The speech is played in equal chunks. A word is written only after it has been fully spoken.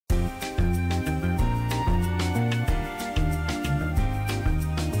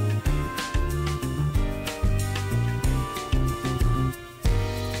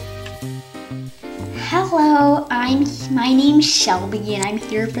Hello, my name's Shelby and I'm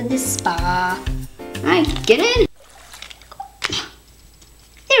here for the spa. Alright, get in.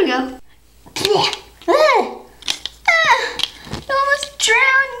 There we go. You almost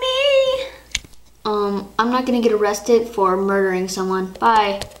drowned me. I'm not gonna get arrested for murdering someone.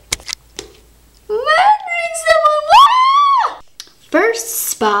 Bye. Murdering someone? Ah! First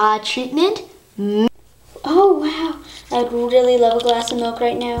spa treatment. Oh wow, I'd really love a glass of milk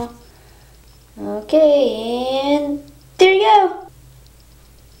right now. Okay, and there you go.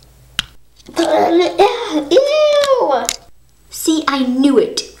 Ew! See, I knew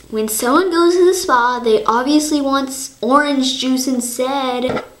it. When someone goes to the spa, they obviously want orange juice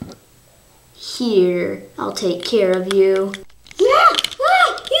instead. Here, I'll take care of you. Ah!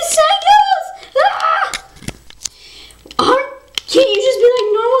 Ah! You psychos! Ah! Can't you just be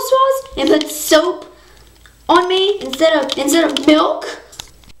like normal spas and put soap on me instead of milk?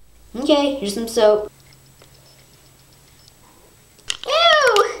 Okay, here's some soap.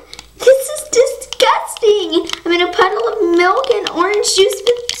 Ew! This is disgusting! I'm in a puddle of milk and orange juice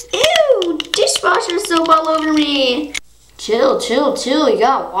with, ew, dishwasher soap all over me. Chill. You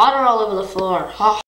got water all over the floor.